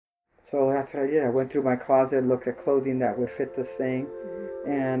So that's what I did. I went through my closet, looked at clothing that would fit this thing,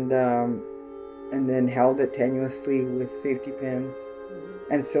 and then held it tenuously with safety pins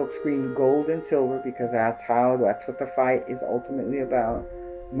and silkscreen gold and silver, because that's what the fight is ultimately about,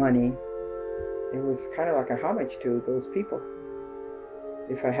 money. It was kind of like a homage to those people.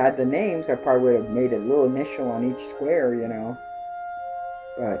 If I had the names, I probably would have made a little initial on each square,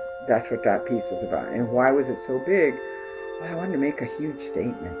 But that's what that piece was about. And why was it so big? Well, I wanted to make a huge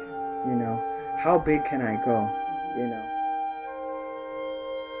statement, How big can I go,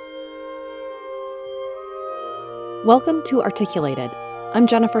 Welcome to Articulated. I'm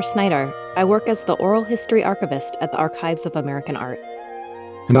Jennifer Snyder. I work as the Oral History Archivist at the Archives of American Art.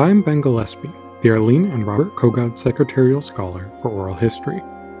 And I'm Ben Gillespie, the Arlene and Robert Kogod Secretarial Scholar for Oral History.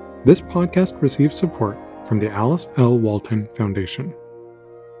 This podcast receives support from the Alice L. Walton Foundation.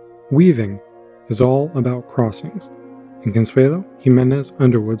 Weaving is all about crossings, and Consuelo Jimenez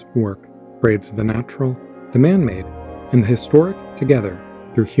Underwood's work braids the natural, the man-made, and the historic together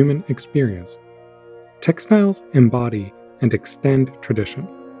through human experience. Textiles embody and extend tradition,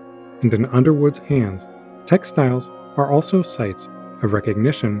 and in Underwood's hands, textiles are also sites of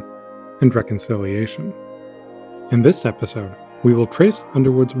recognition and reconciliation. In this episode, we will trace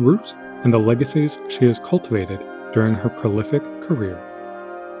Underwood's roots and the legacies she has cultivated during her prolific career.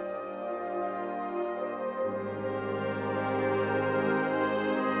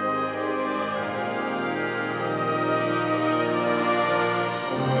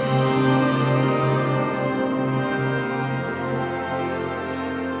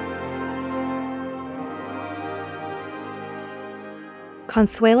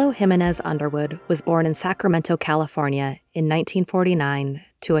 Consuelo Jimenez Underwood was born in Sacramento, California in 1949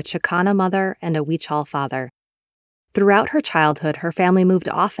 to a Chicana mother and a Huichol father. Throughout her childhood, her family moved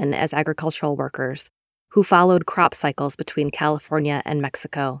often as agricultural workers, who followed crop cycles between California and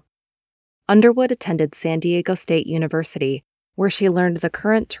Mexico. Underwood attended San Diego State University, where she learned the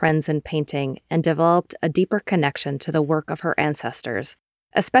current trends in painting and developed a deeper connection to the work of her ancestors,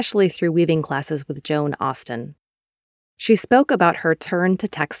 especially through weaving classes with Joan Austin. She spoke about her turn to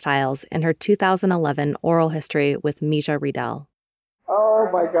textiles in her 2011 oral history with Mija Riedel. Oh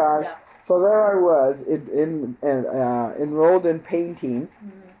my gosh. So there I was, enrolled in painting,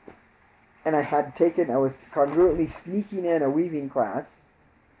 and I was congruently sneaking in a weaving class,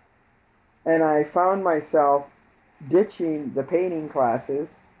 and I found myself ditching the painting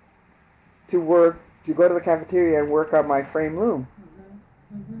classes to go to the cafeteria and work on my frame loom.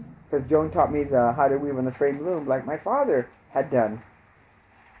 Because Joan taught me how to weave on the frame loom like my father had done.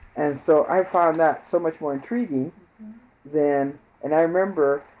 And so I found that so much more intriguing and I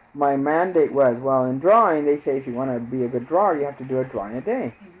remember my mandate was, in drawing, they say if you want to be a good drawer, you have to do a drawing a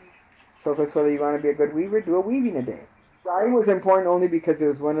day. So you want to be a good weaver, do a weaving a day. Drawing was important only because it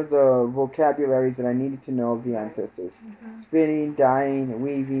was one of the vocabularies that I needed to know of the ancestors. Spinning, dyeing,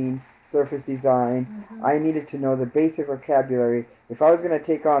 weaving, surface design. I needed to know the basic vocabulary. If I was going to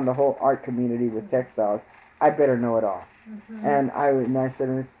take on the whole art community with textiles, I better know it all. And I said,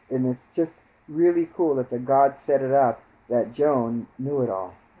 and it's just really cool that the gods set it up that Joan knew it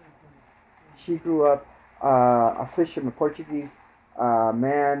all. She grew up a fisherman, Portuguese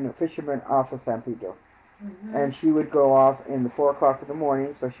fisherman off of San Pedro. And she would go off in the 4 o'clock in the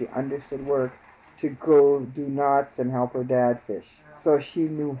morning, so she understood work, to go do knots and help her dad fish. So she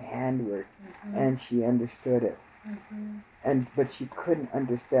knew handwork, and she understood it. But she couldn't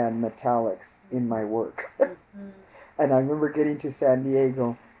understand metallics in my work. And I remember getting to San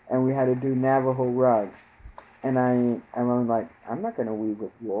Diego, and we had to do Navajo rugs. And I'm like, I'm not going to weave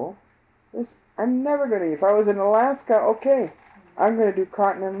with wool. I'm never going to. If I was in Alaska, okay, I'm going to do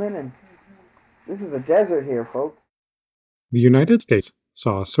cotton and linen. This is a desert here, folks. The United States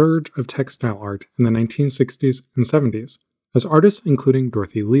saw a surge of textile art in the 1960s and 70s, as artists including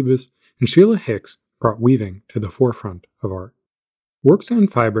Dorothy Liebes and Sheila Hicks brought weaving to the forefront of art. Works on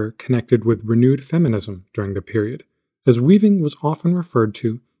fiber connected with renewed feminism during the period, as weaving was often referred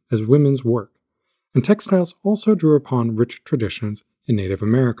to as women's work, and textiles also drew upon rich traditions in Native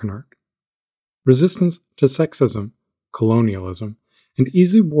American art. Resistance to sexism, colonialism, and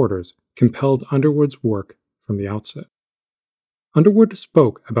easy borders compelled Underwood's work from the outset. Underwood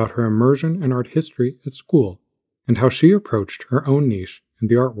spoke about her immersion in art history at school and how she approached her own niche in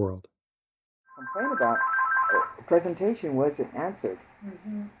the art world. Complain about the presentation wasn't answered.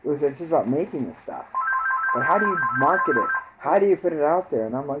 It was just about making the stuff. But how do you market it? How do you put it out there?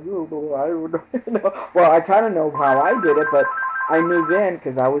 And I'm like, oh, I don't know. Well, I kind of know how I did it, but I knew then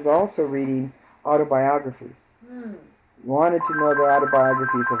because I was also reading autobiographies. Wanted to know the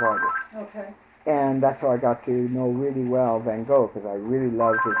autobiographies of artists. Okay. And that's how I got to know really well Van Gogh, because I really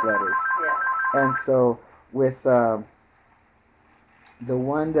loved his letters. Yes. And so with the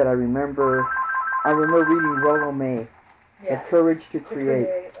one that I remember reading Rollo May, Yes. The Courage to Create.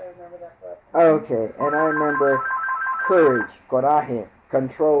 I remember that book. Okay, and I remember Courage, Coraje,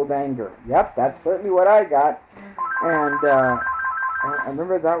 Controlled Anger. Yep, that's certainly what I got. And I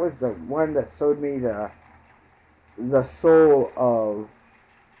remember that was the one that showed me the soul of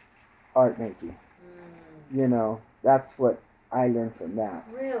art making. You know, that's what I learned from that.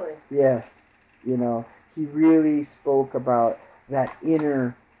 Really? Yes. You know, he really spoke about that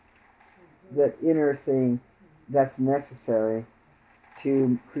inner thing that's necessary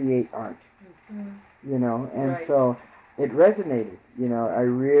to create art. You know, and Right. so it resonated. You know,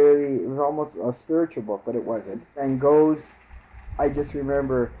 it was almost a spiritual book, but it wasn't. Van Gogh's, I just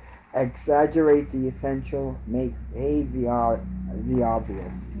remember, exaggerate the essential, make vague the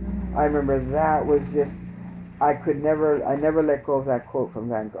obvious. I remember that was just, I never let go of that quote from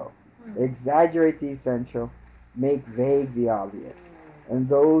Van Gogh. Exaggerate the essential, make vague the obvious. And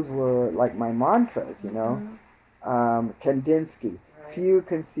those were like my mantras, you know. Kandinsky, few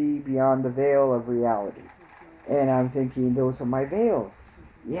can see beyond the veil of reality. And I'm thinking, those are my veils.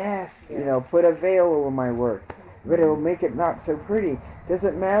 Yes, you know, put a veil over my work. But it'll make it not so pretty.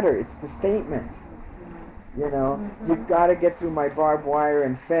 Doesn't matter, it's the statement. You know, you gotta get through my barbed wire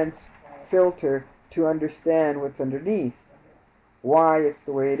and fence filter to understand what's underneath. Why it's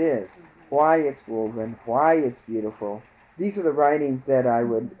the way it is. Why it's woven. Why it's beautiful. These are the writings that I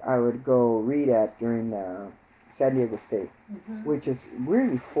would go read at during San Diego State, which is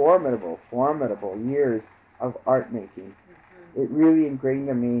really formidable years of art making. It really ingrained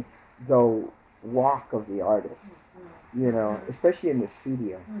in me the walk of the artist, you know, especially in the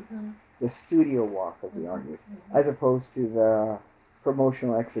studio. The studio walk of the artist, as opposed to the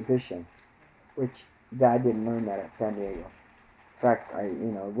promotional exhibition, which I didn't learn that at San Diego. In fact,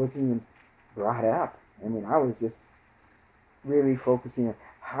 it wasn't even brought up. I mean, I was just really focusing on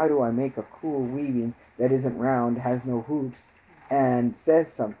how do I make a cool weaving that isn't round, has no hoops, and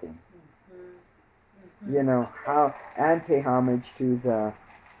says something. You know, and pay homage to the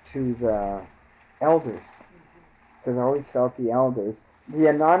elders, because I always felt the elders, the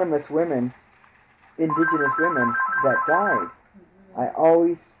anonymous women, indigenous women that died. I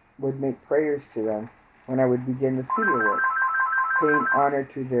always would make prayers to them when I would begin the studio work, paying honor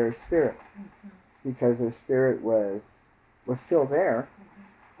to their spirit, because their spirit was still there,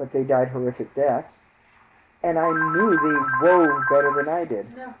 but they died horrific deaths, and I knew they wove better than I did.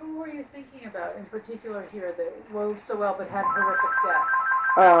 Now, who were you thinking about in particular here that wove so well but had horrific deaths?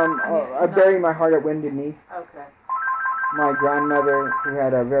 I bury my heart at Wounded Knee. Okay. My grandmother, who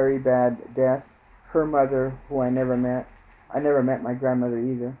had a very bad death, her mother, who I never met my grandmother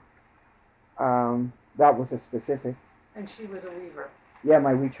either. That was a specific. And she was a weaver. Yeah,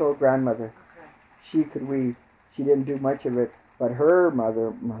 my Huichol grandmother. Okay. She could weave. She didn't do much of it, but her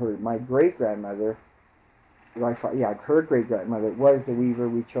mother, my great-grandmother, her great-grandmother was the weaver,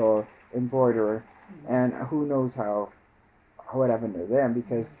 Huichol, embroiderer, and who knows what happened to them,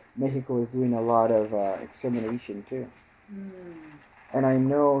 because Mexico was doing a lot of extermination too. And I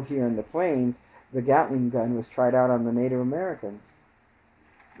know here in the plains, the Gatling gun was tried out on the Native Americans,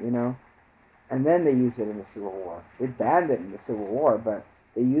 you know, and then they used it in the Civil War. They banned it in the Civil War, but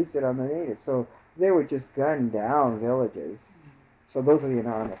they used it on the natives. So they would just gun down villages. So those are the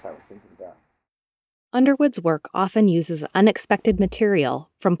anonymous I was thinking about. Underwood's work often uses unexpected material,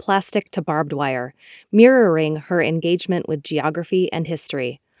 from plastic to barbed wire, mirroring her engagement with geography and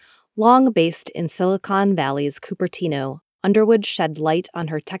history. Long based in Silicon Valley's Cupertino, Underwood shed light on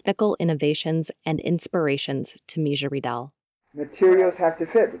her technical innovations and inspirations to Mija Riedel. Materials have to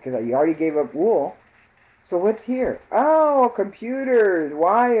fit, because I already gave up wool. So what's here? Oh, computers,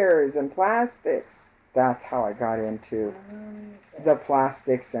 wires, and plastics. That's how I got into the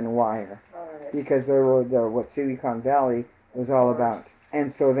plastics and wire, because they were what Silicon Valley was all about.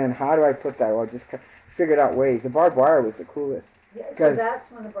 And so then how do I put that? Well, I just figured out ways. The barbed wire was the coolest. Yeah, so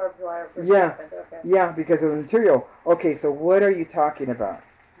that's when the barbed wire first happened. Okay. Yeah, because of the material. Okay, so what are you talking about?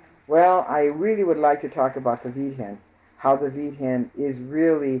 Well, I really would like to talk about the Vidhen. How the Vidhen is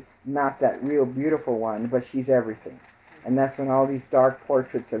really not that real beautiful one, but she's everything. And that's when all these dark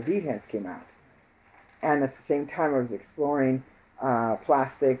portraits of Vidhens came out. And at the same time, I was exploring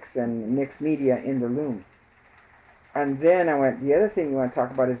plastics and mixed media in the loom. And then I went, the other thing you want to talk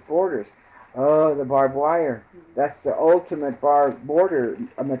about is borders. Oh, the barbed wire. That's the ultimate border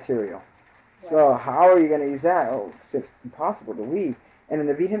material. So how are you going to use that? Oh, it's impossible to weave. And in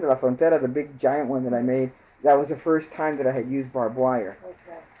the Virgen de la Frontera, the big giant one that I made, that was the first time that I had used barbed wire.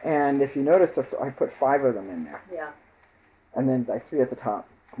 Okay. And if you notice, I put 5 of them in there. Yeah. And then like 3 at the top.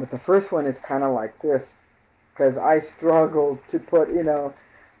 But the first one is kind of like this, because I struggled to put,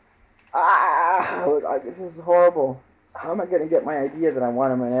 this is horrible. How am I going to get my idea that I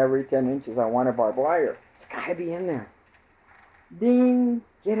want them in every 10 inches? I want a barbed wire. It's got to be in there. Ding,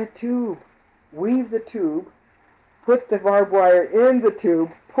 get a tube. Weave the tube, put the barbed wire in the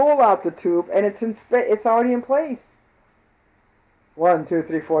tube, pull out the tube, and it's already in place. 1, 2,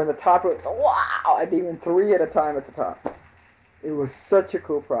 3, 4, and the top, it was, wow, I did even 3 at a time at the top. It was such a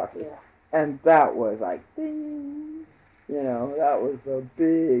cool process. Yeah. And that was like, ding, that was a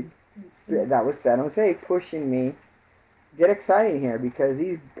big, that was San Jose pushing me. Get exciting here, because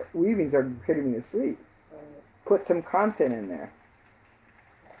these weavings are putting me to sleep. Put some content in there.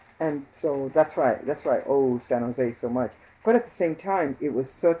 And so that's why I owe San Jose so much. But at the same time, it was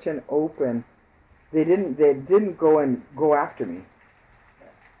such an open, they didn't go after me.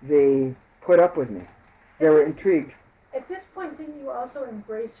 They put up with me. They were intrigued. At this point, didn't you also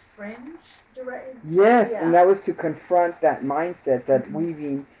embrace fringe directly? Yes, Yeah. and that was to confront that mindset that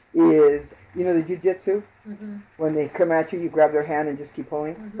weaving is, the jiu-jitsu? Mm-hmm. When they come at you, you grab their hand and just keep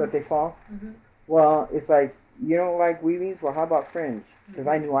pulling so that they fall? Mm-hmm. Well, it's like, you don't like weavings? Well, how about fringe? Because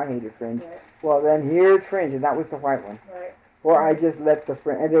I knew I hated fringe. Right. Well, then here's fringe, and that was the white one. Right. Or I just let the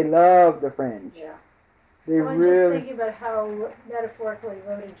fringe, and they love the fringe. Yeah. They Well, I'm really... just thinking about how metaphorically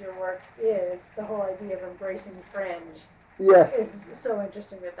loaded your work is. The whole idea of embracing fringe Yes. is so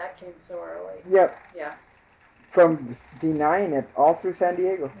interesting that came so early. Yep. Yeah. From denying it all through San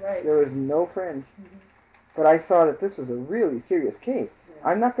Diego. Right. There was no fringe. Mm-hmm. But I saw that this was a really serious case. Yeah.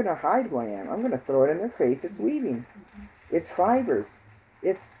 I'm not going to hide who I am. I'm going to throw it in their face. It's weaving. Mm-hmm. It's fibers.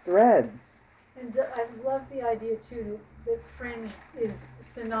 It's threads. And I love the idea too that fringe is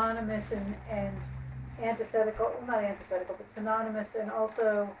synonymous and antithetical, well, not antithetical, but synonymous, and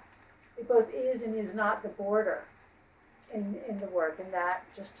also it both is and is not the border in the work, and that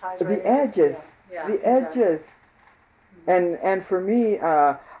just ties right The into- edges. Yeah, The exactly. edges. And for me,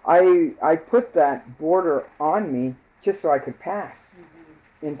 I put that border on me just so I could pass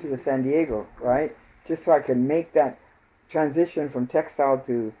into the San Diego, right? Just so I could make that transition from textile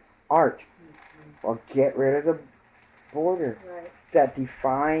to art. Well, get rid of the border Right. that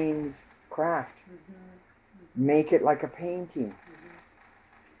defines craft. Make it like a painting.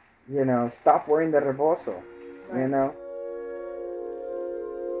 Stop wearing the rebozo. Right.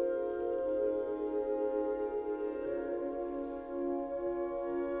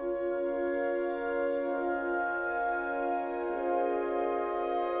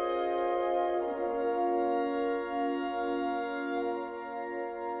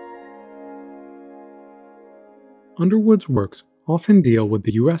 Underwood's works often deal with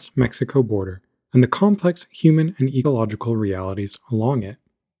the US-Mexico border and the complex human and ecological realities along it.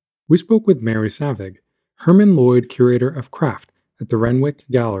 We spoke with Mary Savig, Herman Lloyd Curator of Craft at the Renwick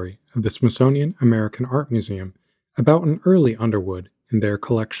Gallery of the Smithsonian American Art Museum, about an early Underwood in their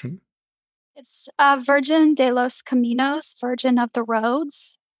collection. It's Virgin de los Caminos, Virgin of the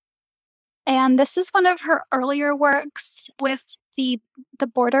Roads. And this is one of her earlier works with the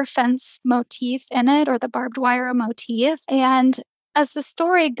border fence motif in it, or the barbed wire motif. And as the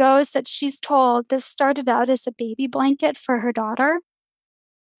story goes that she's told, this started out as a baby blanket for her daughter.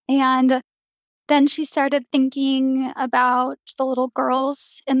 And then she started thinking about the little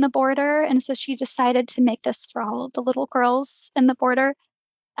girls in the border. And so she decided to make this for all the little girls in the border.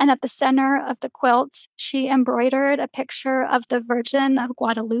 And at the center of the quilt, she embroidered a picture of the Virgin of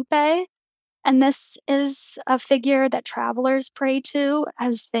Guadalupe. And this is a figure that travelers pray to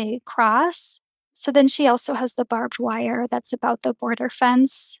as they cross. So then she also has the barbed wire that's about the border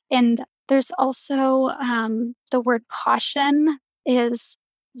fence. And there's also the word caution is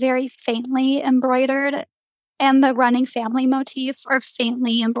very faintly embroidered. And the running family motif are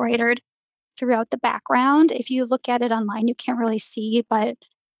faintly embroidered throughout the background. If you look at it online, you can't really see, but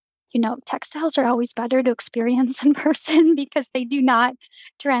textiles are always better to experience in person because they do not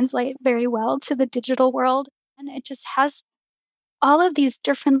translate very well to the digital world. And it just has all of these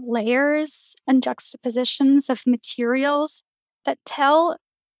different layers and juxtapositions of materials that tell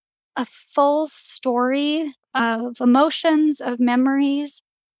a full story of emotions, of memories,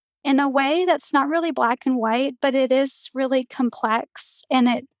 in a way that's not really black and white, but it is really complex. And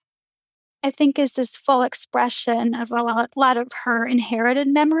it, I think, is this full expression of a lot of her inherited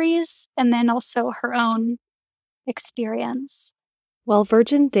memories and then also her own experience. While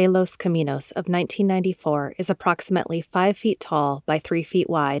Virgin de los Caminos of 1994 is approximately 5 feet tall by 3 feet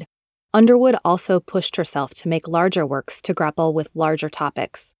wide, Underwood also pushed herself to make larger works to grapple with larger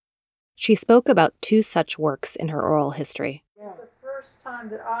topics. She spoke about 2 such works in her oral history. It's the first time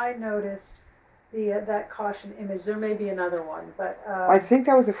that I noticed that caution image. There may be another one, but I think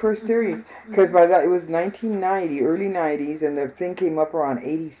that was the first series, because by that it was 1990, early 90s, and the thing came up around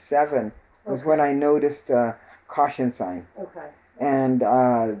 87 was when I noticed a caution sign. Okay. And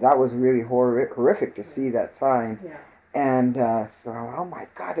that was really horrific to see that sign. Yeah. And so, oh my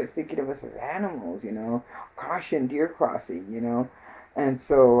God, they're thinking of us as animals, caution, deer crossing, And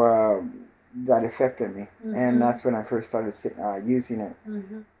so that affected me. And that's when I first started using it.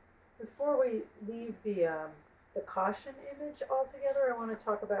 Before we leave the caution image altogether, I want to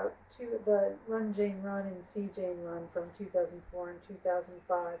talk about the Run Jane Run and See Jane Run from 2004 and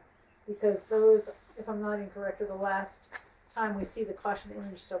 2005, because those, if I'm not incorrect, are the last time we see the caution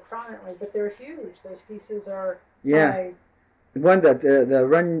image so prominently. But they're huge. Those pieces are One that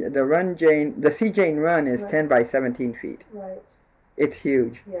the See Jane Run is 10 by 17 feet. Right. It's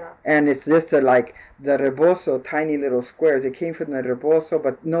huge. Yeah. And it's just like the rebozo, tiny little squares. It came from the rebozo,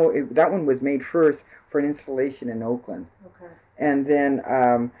 but no, that one was made first for an installation in Oakland. Okay. And then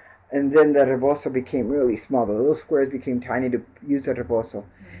the rebozo became really small. The little squares became tiny to use the rebozo.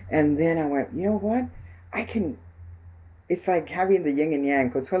 And then I went, you know what? It's like having the yin and yang.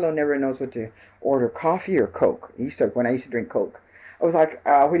 Consuelo never knows what to order, coffee or Coke. When I used to drink Coke, I was like,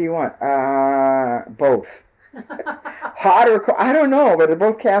 what do you want? Both. Hot or cold, I don't know, but they're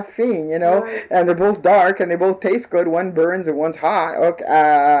both caffeine, right. And they're both dark and they both taste good. One burns and one's hot.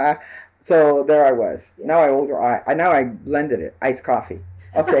 Okay, so there I was. Yeah. Now I blended it, iced coffee.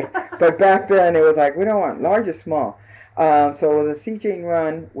 Okay, but back then it was like, we don't want large or small. So the See Jane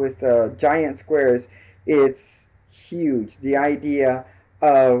Run with the giant squares, it's huge. The idea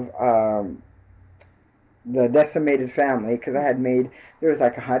of the decimated family, because there was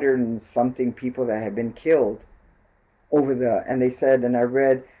like 100 and something people that had been killed and they said, and I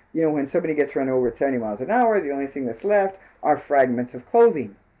read, when somebody gets run over at 70 miles an hour, the only thing that's left are fragments of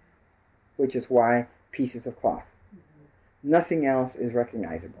clothing, which is why pieces of cloth. Nothing else is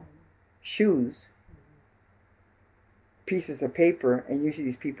recognizable. Shoes, pieces of paper, and usually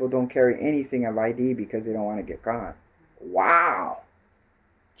these people don't carry anything of ID because they don't want to get caught. Wow.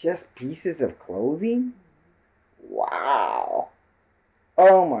 Just pieces of clothing? Wow.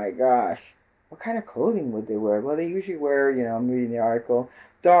 Oh my gosh. What kind of clothing would they wear? Well, they usually wear, I'm reading the article,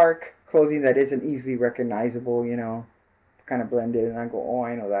 dark clothing that isn't easily recognizable, kind of blended. And I go, oh,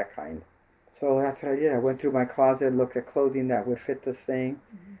 I know that kind. So that's what I did. I went through my closet, looked at clothing that would fit this thing,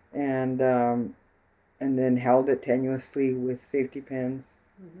 and then held it tenuously with safety pins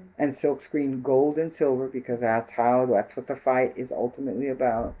and silkscreen gold and silver, because that's what the fight is ultimately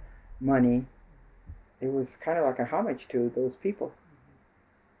about. Money. It was kind of like a homage to those people.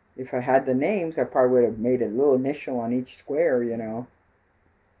 If I had the names, I probably would have made a little initial on each square,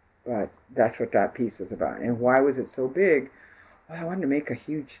 But that's what that piece was about. And why was it so big? Well, I wanted to make a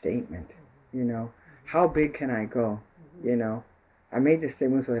huge statement, How big can I go, I made this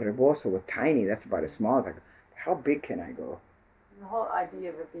statement with a rebozo with tiny. That's about as small as I go. How big can I go? The whole idea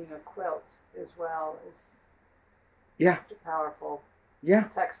of it being a quilt as well is powerful. Yeah.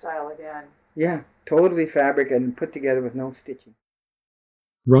 Textile again. Yeah, totally fabric and put together with no stitching.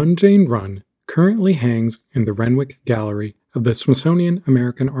 Run Jane Run currently hangs in the Renwick Gallery of the Smithsonian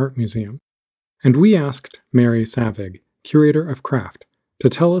American Art Museum, and we asked Mary Savig, curator of craft, to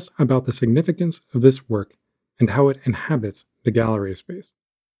tell us about the significance of this work and how it inhabits the gallery space.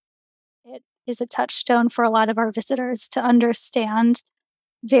 It is a touchstone for a lot of our visitors to understand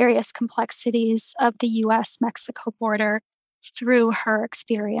various complexities of the U.S.-Mexico border through her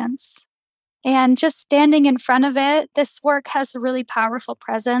experience. And just standing in front of it, this work has a really powerful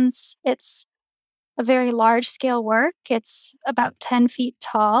presence. It's a very large-scale work. It's about 10 feet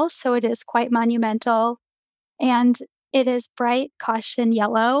tall, so it is quite monumental. And it is bright caution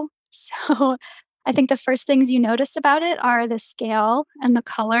yellow. So I think the first things you notice about it are the scale and the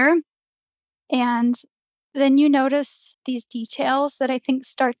color. And then you notice these details that I think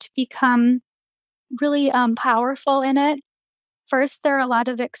start to become really powerful in it. First, there are a lot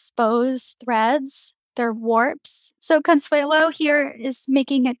of exposed threads. They're warps. So Consuelo here is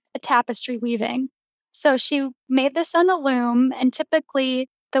making a tapestry weaving. So she made this on a loom, and typically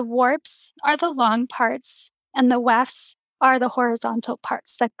the warps are the long parts and the wefts are the horizontal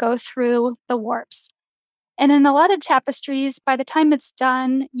parts that go through the warps. And in a lot of tapestries, by the time it's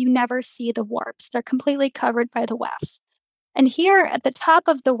done, you never see the warps. They're completely covered by the wefts. And here at the top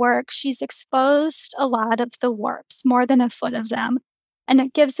of the work, she's exposed a lot of the warps, more than a foot of them. And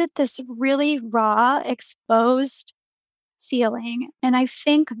it gives it this really raw, exposed feeling. And I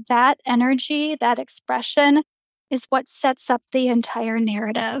think that energy, that expression, is what sets up the entire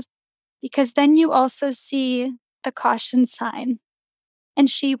narrative. Because then you also see the caution sign. And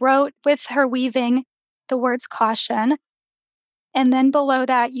she wrote with her weaving the words caution. And then below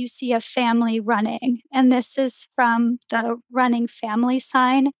that, you see a family running. And this is from the running family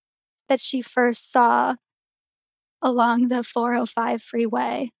sign that she first saw along the 405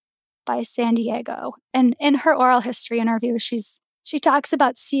 freeway by San Diego. And in her oral history interview, she talks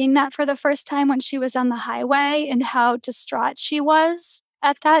about seeing that for the first time when she was on the highway and how distraught she was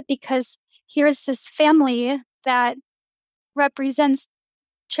at that, because here's this family that represents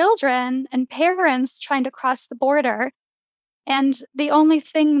children and parents trying to cross the border. And the only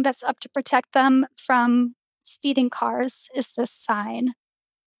thing that's up to protect them from speeding cars is this sign.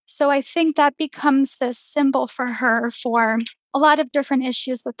 So I think that becomes this symbol for her for a lot of different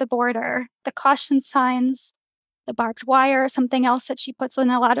issues with the border. The caution signs, the barbed wire, something else that she puts in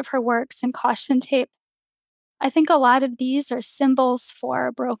a lot of her works, and caution tape. I think a lot of these are symbols for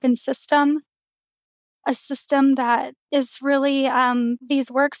a broken system, a system that is really,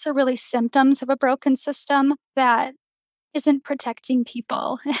 these works are really symptoms of a broken system that isn't protecting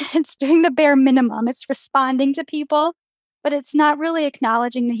people. It's doing the bare minimum. It's responding to people, but it's not really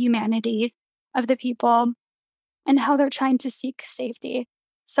acknowledging the humanity of the people and how they're trying to seek safety.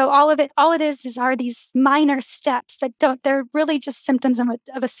 So all it is are these minor steps that they're really just symptoms of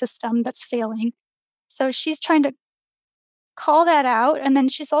a system that's failing. So she's trying to call that out. And then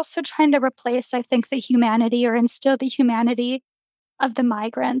she's also trying to replace, I think, the humanity or instill the humanity of the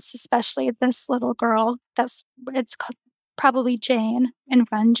migrants, especially this little girl it's called probably Jane and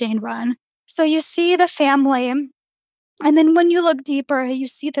Run, Jane, Run. So you see the family. And then when you look deeper, you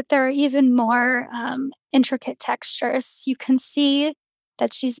see that there are even more intricate textures. You can see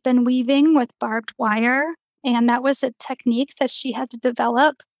that she's been weaving with barbed wire. And that was a technique that she had to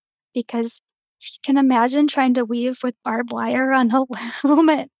develop, because you can imagine trying to weave with barbed wire on a loom.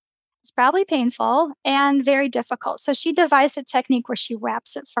 It's probably painful and very difficult. So she devised a technique where she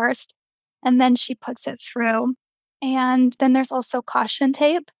wraps it first and then she puts it through. And then there's also caution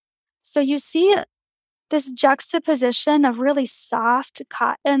tape. So you see this juxtaposition of really soft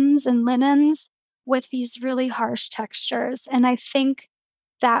cottons and linens with these really harsh textures. And I think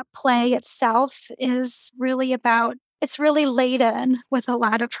that play itself is really it's really laden with a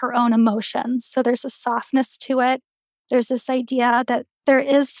lot of her own emotions. So there's a softness to it. There's this idea that there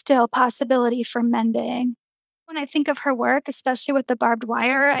is still possibility for mending. When I think of her work, especially with the barbed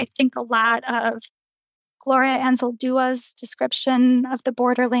wire, I think a lot of Gloria Anzaldua's description of the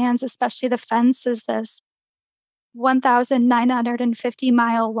borderlands, especially the fence, is this 1,950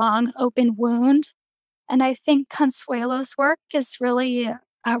 mile long open wound. And I think Consuelo's work is really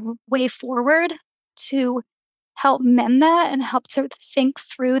a way forward to help mend that and help to think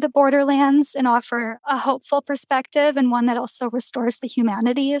through the borderlands and offer a hopeful perspective, and one that also restores the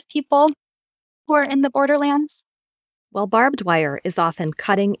humanity of people who are in the borderlands. While barbed wire is often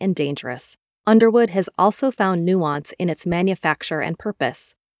cutting and dangerous, Underwood has also found nuance in its manufacture and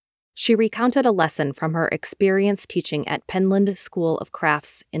purpose. She recounted a lesson from her experience teaching at Penland School of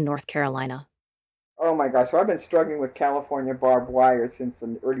Crafts in North Carolina. Oh my gosh, so I've been struggling with California barbed wire since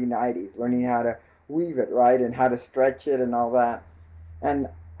the early 90s, learning how to weave it, right, and how to stretch it and all that. And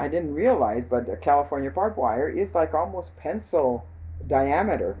I didn't realize, but the California barbed wire is like almost pencil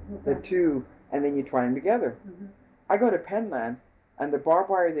diameter, the two, and then you twine them together. Mm-hmm. I go to Penland, and the barbed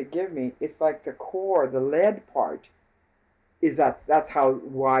wire they give me, it's like the core, the lead part, that's how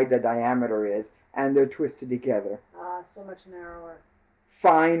wide the diameter is, and they're twisted together. So much narrower.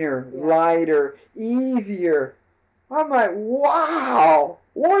 Finer, yes. Lighter, easier. I'm like, wow,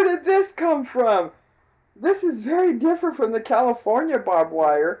 where did this come from? This is very different from the California barbed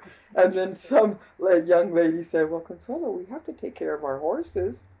wire. And then some young lady said, well, Consuelo, we have to take care of our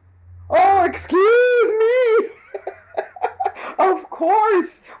horses. Oh, excuse me. Of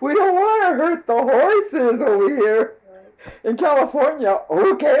course, we don't want to hurt the horses over here. In California,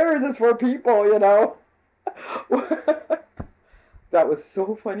 who cares? It's for people, you know. That was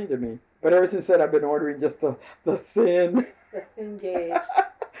so funny to me. But ever since then, I've been ordering just the thin. The thin gauge.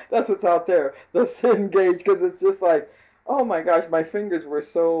 That's what's out there, the thin gauge, because it's just like, oh my gosh, my fingers were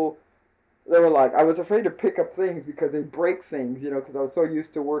so, they were like, I was afraid to pick up things because they break things, you know, because I was so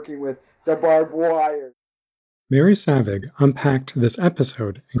used to working with the barbed wire. Mary Savig unpacked this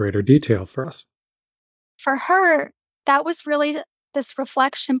episode in greater detail for us. For her, that was really this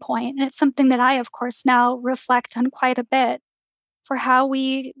reflection point, and it's something that I, of course, now reflect on quite a bit, for how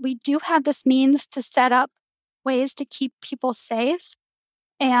we do have this means to set up ways to keep people safe.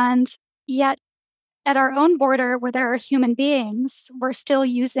 And yet, at our own border where there are human beings, we're still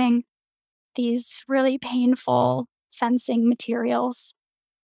using these really painful fencing materials.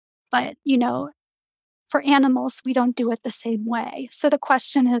 But, you know, for animals, we don't do it the same way. So the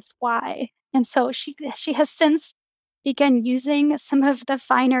question is why? And so she has since begun using some of the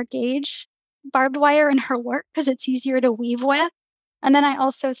finer gauge barbed wire in her work because it's easier to weave with. And then I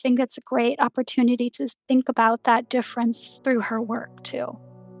also think it's a great opportunity to think about that difference through her work too.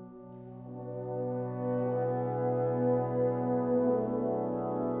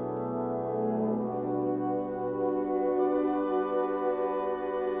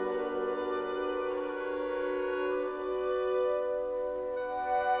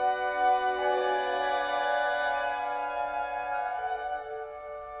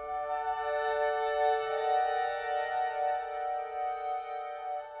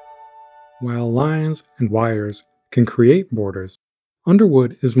 While lines and wires can create borders,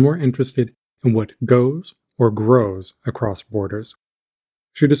 Underwood is more interested in what goes or grows across borders.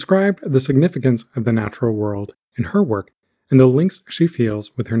 She described the significance of the natural world in her work and the links she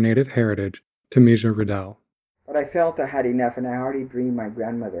feels with her native heritage to Mija Riddell. But I felt I had enough, and I already dreamed my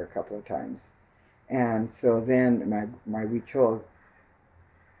grandmother a couple of times. And so then my Huichol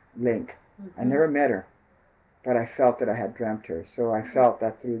link, I never met her, but I felt that I had dreamt her. So I felt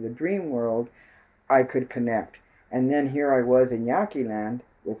that through the dream world, I could connect. And then here I was in Yaqui land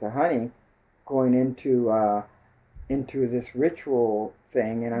with the honey, going into this ritual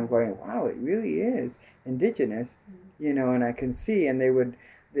thing, and I'm going, wow, it really is indigenous, and I can see, and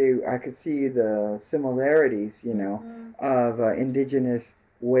I could see the similarities, of indigenous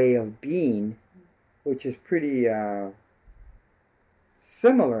way of being, which is pretty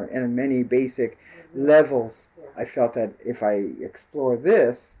similar in many basic levels. I felt that if I explore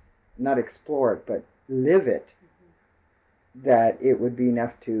this, not explore it, but live it, that it would be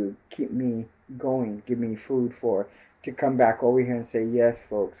enough to keep me going, give me food to come back over here and say, yes,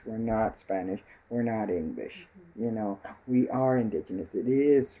 folks, we're not Spanish, we're not English, we are indigenous. It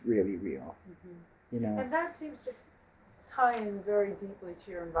is really real, And that seems to tie in very deeply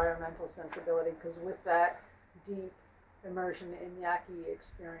to your environmental sensibility, because with that deep immersion in Yaqui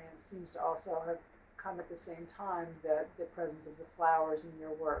experience seems to also have come at the same time, the presence of the flowers in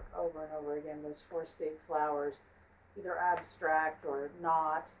your work over and over again, those 4-state flowers, either abstract or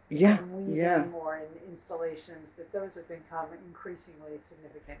not, in weaving or in installations, that those have become increasingly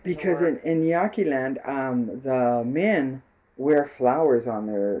significant. Because in Yaqui land, the men wear flowers on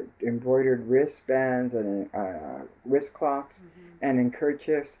their embroidered wristbands and wrist clocks and in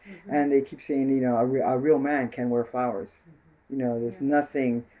kerchiefs, and they keep saying, a real man can wear flowers. There's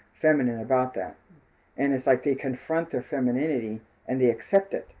nothing feminine about that. And it's like they confront their femininity and they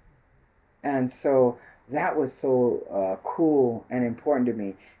accept it. And so that was so cool and important to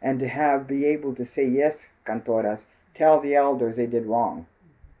me. And to be able to say, yes, cantoras, tell the elders they did wrong.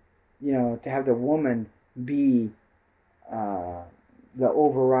 To have the woman be the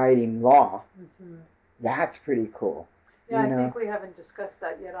overriding law, that's pretty cool. Yeah, I think we haven't discussed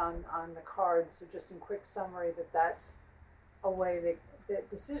that yet on the cards. So just in quick summary, that's a way that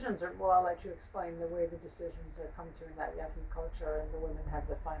decisions are, well, I'll let you explain the way the decisions are come to in that Yaqui culture, and the women have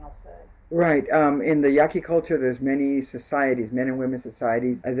the final say. Right. In the Yaqui culture, there's many societies, men and women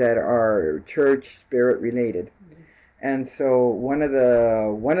societies, that are church spirit related. And so one of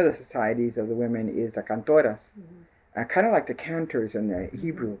the societies of the women is the cantoras, kind of like the cantors in the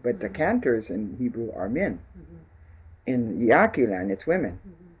Hebrew, but the cantors in Hebrew are men. In Yaqui land, it's women.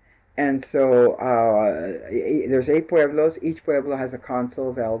 And so there's 8 pueblos. Each pueblo has a council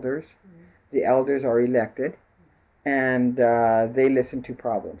of elders. The elders are elected, and they listen to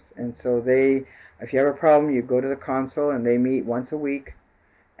problems. And so if you have a problem, you go to the council, and they meet once a week.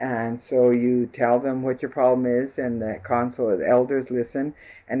 And so you tell them what your problem is, and the council of elders listen,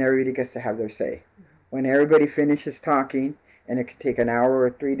 and everybody gets to have their say. When everybody finishes talking, and it can take an hour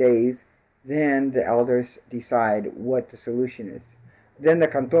or 3 days, then the elders decide what the solution is. Then the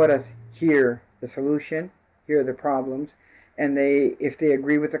cantoras hear the solution, hear the problems, and if they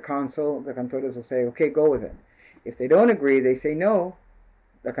agree with the council, the cantoras will say, okay, go with it. If they don't agree, they say no.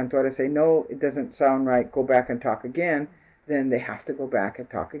 The cantoras say, no, it doesn't sound right, go back and talk again. Then they have to go back and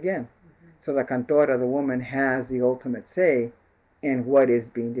talk again. So the cantora, the woman, has the ultimate say in what is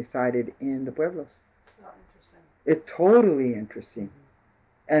being decided in the pueblos. So interesting. It's totally interesting.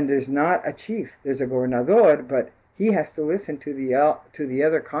 And there's not a chief. There's a gobernador, but he has to listen to the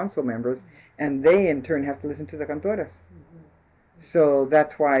other council members, and they in turn have to listen to the cantoras. So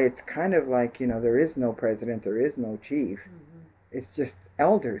that's why it's kind of like, there is no president, there is no chief. It's just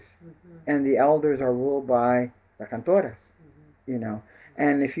elders. And the elders are ruled by the cantoras,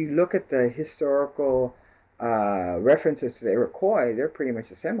 And if you look at the historical references to the Iroquois, they're pretty much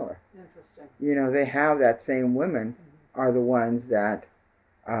similar. Interesting. They have that same women are the ones that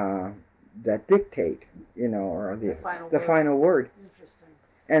that dictate, or The final the word. final word. Interesting.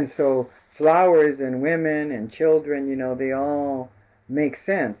 And so flowers and women and children, they all make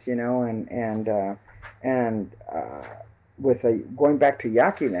sense, and with going back to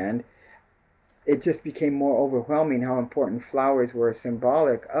Yakiland, it just became more overwhelming how important flowers were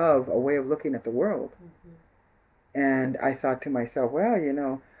symbolic of a way of looking at the world. And I thought to myself,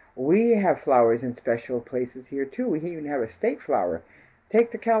 well, we have flowers in special places here too. We even have a state flower.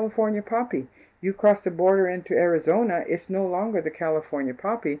 Take the California poppy. You cross the border into Arizona, it's no longer the California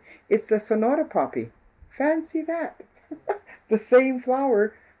poppy, it's the Sonora poppy. Fancy that. The same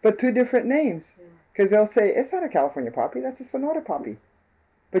flower, but two different names. Because they'll say, it's not a California poppy, that's a Sonora poppy.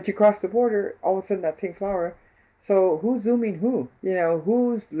 But you cross the border, all of a sudden that same flower. So who's zooming who?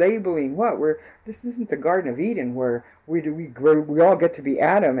 Who's labeling what? This isn't the Garden of Eden where we all get to be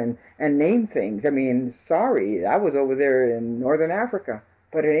Adam and name things. I mean, sorry, that was over there in Northern Africa,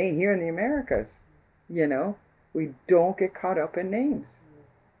 but it ain't here in the Americas. We don't get caught up in names.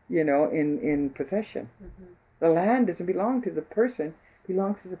 In possession. The land doesn't belong to the person; it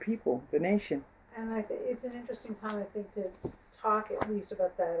belongs to the people, the nation. And it's an interesting time, I think, to talk at least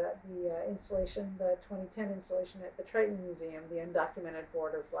about that, the installation, the 2010 installation at the Triton Museum, the Undocumented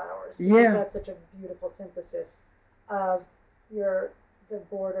Border Flowers. Because that's such a beautiful synthesis of the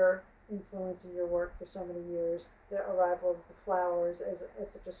border influence in your work for so many years, the arrival of the flowers as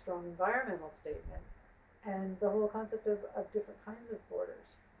such a strong environmental statement, and the whole concept of different kinds of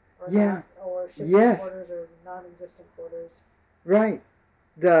borders, or shifting borders or non-existent borders. Right.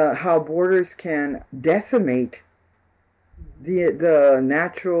 How borders can decimate the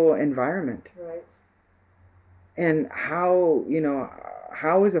natural environment. Right. And how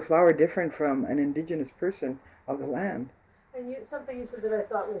is a flower different from an indigenous person of the land? And something you said that I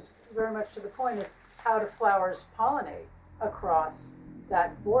thought was very much to the point is how do flowers pollinate across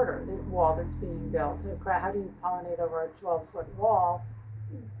that border, the wall that's being built? How do you pollinate over a 12-foot wall?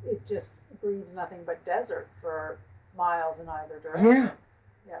 It just breeds nothing but desert for miles in either direction.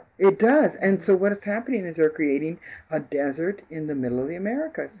 Yeah, it does. And so what is happening is they're creating a desert in the middle of the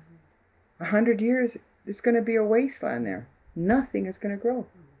Americas. 100 years, it's going to be a wasteland there. Nothing is going to grow.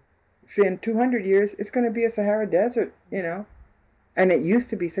 In 200 years, it's going to be a Sahara desert, And it used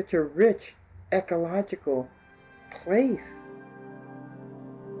to be such a rich ecological place.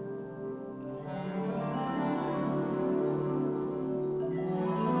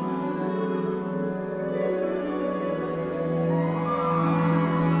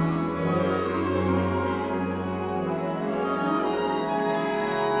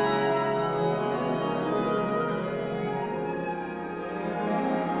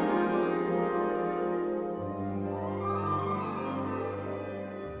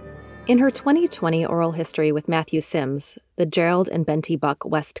 In her 2020 oral history with Matthew Sims, the Gerald and Benty Buck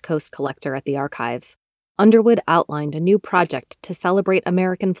West Coast collector at the archives, Underwood outlined a new project to celebrate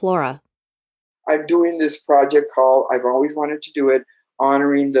American flora. I'm doing this project called, I've always wanted to do it,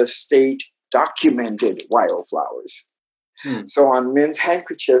 honoring the state documented wildflowers. So on men's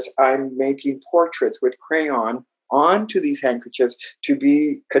handkerchiefs, I'm making portraits with crayon onto these handkerchiefs to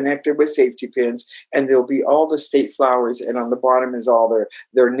be connected with safety pins, and there'll be all the state flowers, and on the bottom is all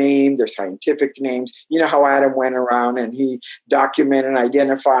their name, their scientific names. You know how Adam went around and he documented and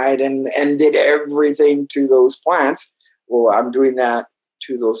identified and did everything to those plants. Well, I'm doing that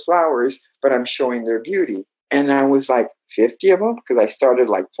to those flowers, but I'm showing their beauty. And I was like 50 of them, because I started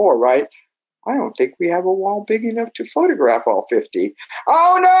like 4, right? I don't think we have a wall big enough to photograph all 50.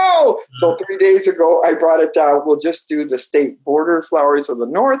 Oh, no! So 3 days ago, I brought it down. We'll just do the state border flowers of the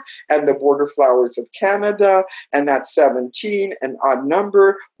North and the border flowers of Canada, and that's 17. An odd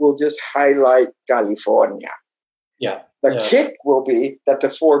number, we'll just highlight California. Yeah. The kick will be that the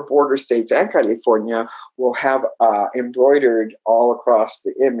 4 border states and California will have embroidered all across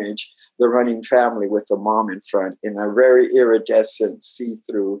the image the running family with the mom in front in a very iridescent,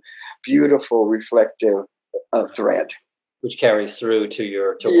 see-through, beautiful, reflective thread. Which carries through to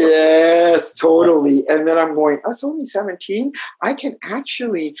your... Yes, totally. And then I'm going, it's only 17? I can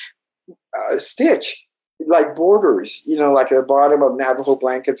actually stitch like borders, like at the bottom of Navajo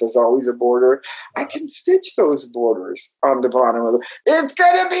blankets, there's always a border. I can stitch those borders on the bottom of it's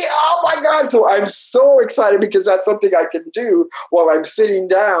going to be, oh my God. So I'm so excited because that's something I can do while I'm sitting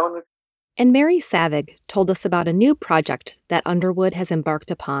down. And Mary Savig told us about a new project that Underwood has embarked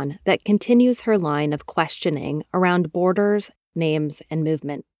upon that continues her line of questioning around borders, names, and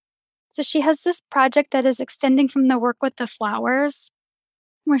movement. So she has this project that is extending from the work with the flowers,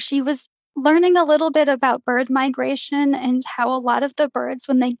 where she was learning a little bit about bird migration and how a lot of the birds,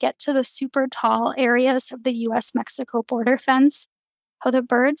 when they get to the super tall areas of the U.S.-Mexico border fence, how the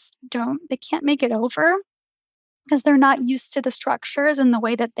birds they can't make it over because they're not used to the structures and the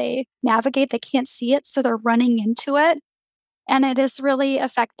way that they navigate. They can't see it, so they're running into it. And it is really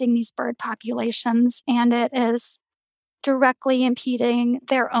affecting these bird populations, and it is directly impeding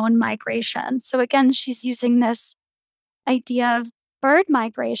their own migration. So again, she's using this idea of bird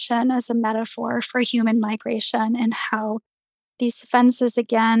migration as a metaphor for human migration, and how these fences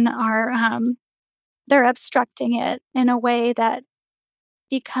again are they're obstructing it in a way that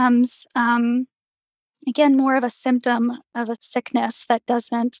becomes again more of a symptom of a sickness that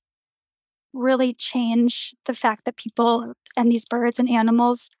doesn't really change the fact that people and these birds and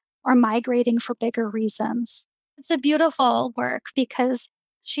animals are migrating for bigger reasons. It's a beautiful work because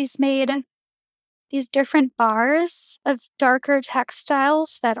she's made these different bars of darker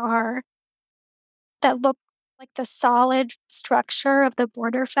textiles that look like the solid structure of the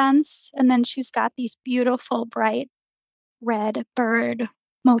border fence, and then she's got these beautiful bright red bird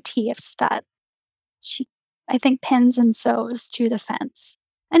motifs that she, I think, pins and sews to the fence.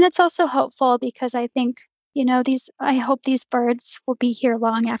 And it's also hopeful because I think, I hope these birds will be here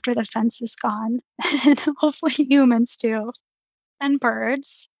long after the fence is gone. And hopefully humans too. And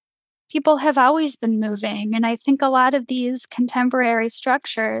birds. People have always been moving. And I think a lot of these contemporary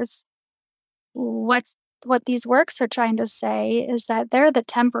structures, what these works are trying to say is that they're the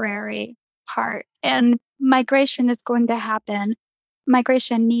temporary part. And migration is going to happen.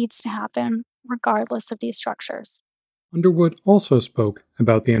 Migration needs to happen regardless of these structures. Underwood also spoke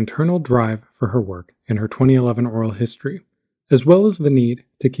about the internal drive for her work in her 2011 oral history, as well as the need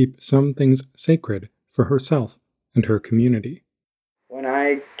to keep some things sacred for herself and her community. When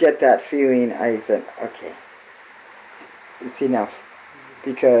I get that feeling, I said, okay, it's enough.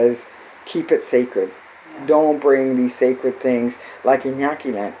 Because keep it sacred. Don't bring these sacred things. Like in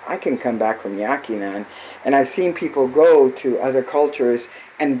Yakiland, I can come back from Yakiland, and I've seen people go to other cultures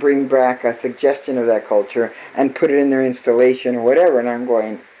and bring back a suggestion of that culture and put it in their installation or whatever, and I'm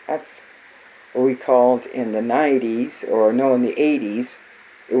going, that's what we called in the 90s, or no, in the 80s,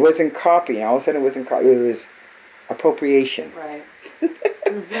 it wasn't copying. All of a sudden it wasn't copying, it was appropriation. Right.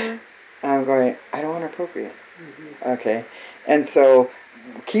 Mm-hmm. And I'm going, I don't want to appropriate. Mm-hmm. Okay. And so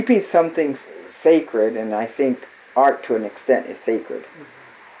keeping something sacred, and I think art to an extent is sacred,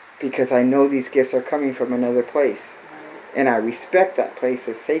 because I know these gifts are coming from another place, and I respect that place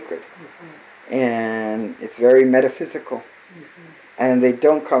as sacred. And it's very metaphysical. And they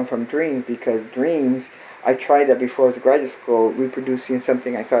don't come from dreams, because dreams, I tried that before I was in graduate school, reproducing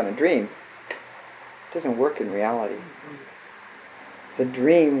something I saw in a dream. It doesn't work in reality. The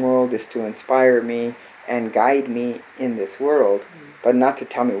dream world is to inspire me and guide me in this world, but not to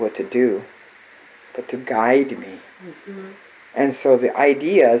tell me what to do, but to guide me. And so the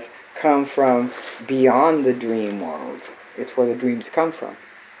ideas come from beyond the dream world. It's where the dreams come from.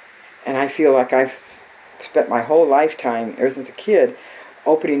 And I feel like I've spent my whole lifetime, ever since a kid,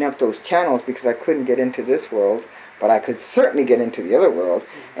 opening up those channels, because I couldn't get into this world, but I could certainly get into the other world.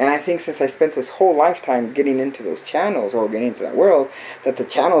 And I think since I spent this whole lifetime getting into those channels, or getting into that world, that the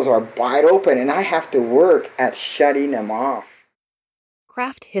channels are wide open, and I have to work at shutting them off.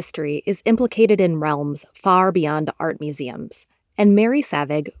 Craft history is implicated in realms far beyond art museums, and Mary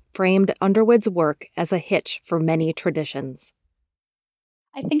Savig framed Underwood's work as a hitch for many traditions.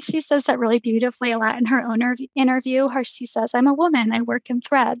 I think she says that really beautifully a lot in her own interview, how she says, I'm a woman, I work in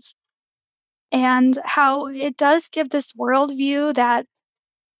threads. And how it does give this worldview that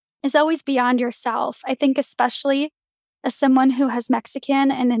is always beyond yourself. I think especially as someone who has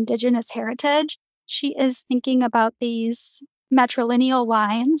Mexican and indigenous heritage, she is thinking about these matrilineal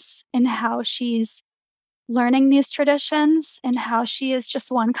lines and how she's learning these traditions and how she is just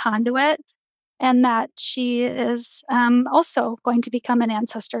one conduit, and that she is also going to become an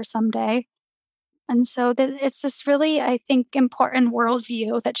ancestor someday. And so it's this really, I think, important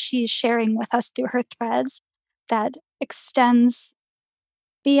worldview that she's sharing with us through her threads that extends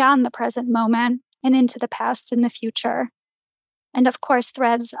beyond the present moment and into the past and the future. And of course,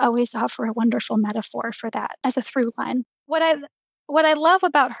 threads always offer a wonderful metaphor for that as a through line. What I love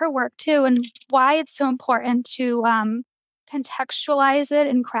about her work too, and why it's so important to contextualize it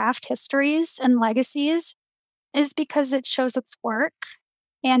in craft histories and legacies, is because it shows its work.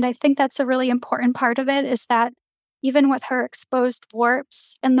 And I think that's a really important part of it, is that even with her exposed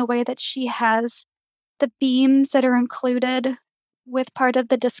warps and the way that she has the beams that are included with part of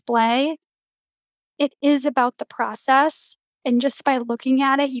the display, it is about the process. And just by looking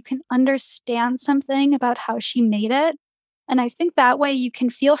at it, you can understand something about how she made it. And I think that way you can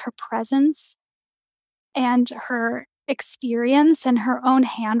feel her presence and her experience, and her own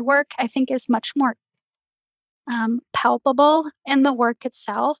handwork, I think, is much more palpable in the work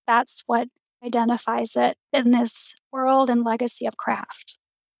itself. That's what identifies it in this world and legacy of craft.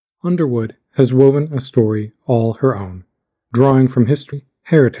 Underwood has woven a story all her own, drawing from history,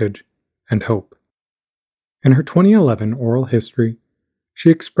 heritage, and hope. In her 2011 oral history, she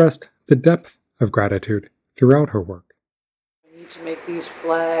expressed the depth of gratitude throughout her work. We need to make these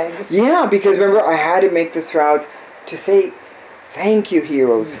flags. Yeah, because remember, I had to make the shrouds to say thank you,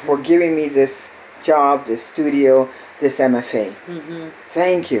 heroes, for giving me this job, this studio, this MFA.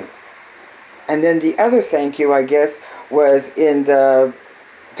 Thank you. And then the other thank you, I guess, was in the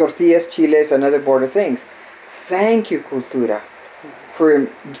tortillas, chiles, and other border things. Thank you, Cultura, for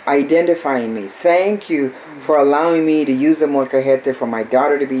identifying me. Thank you for allowing me to use the molcajete, for my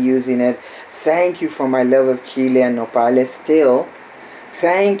daughter to be using it. Thank you for my love of Chile and nopales still.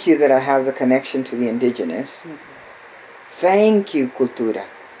 Thank you that I have the connection to the indigenous. Thank you, Cultura.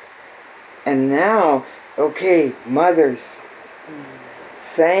 And now, okay, mothers.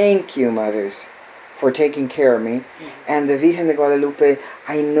 Thank you, mothers, for taking care of me. And the Virgen de Guadalupe,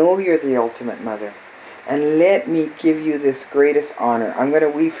 I know you're the ultimate mother. And let me give you this greatest honor. I'm going to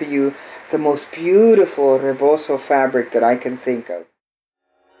weave for you the most beautiful rebozo fabric that I can think of.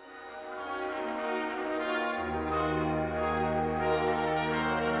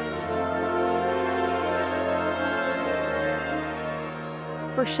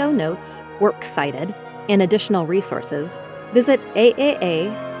 For show notes, works cited, and additional resources, visit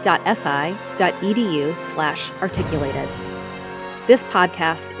aaa.si.edu/articulated. This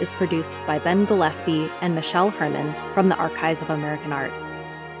podcast is produced by Ben Gillespie and Michelle Herman from the Archives of American Art.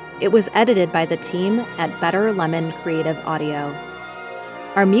 It was edited by the team at Better Lemon Creative Audio.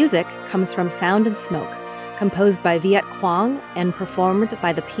 Our music comes from Sound and Smoke, composed by Viet Quang and performed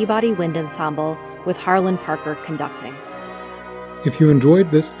by the Peabody Wind Ensemble with Harlan Parker conducting. If you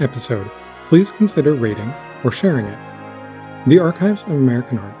enjoyed this episode, please consider rating or sharing it. The Archives of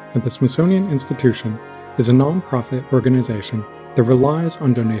American Art at the Smithsonian Institution is a nonprofit organization that relies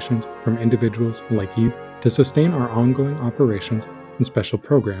on donations from individuals like you to sustain our ongoing operations and special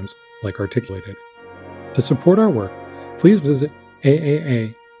programs like Articulated. To support our work, please visit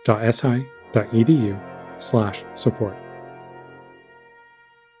aaa.si.edu/support.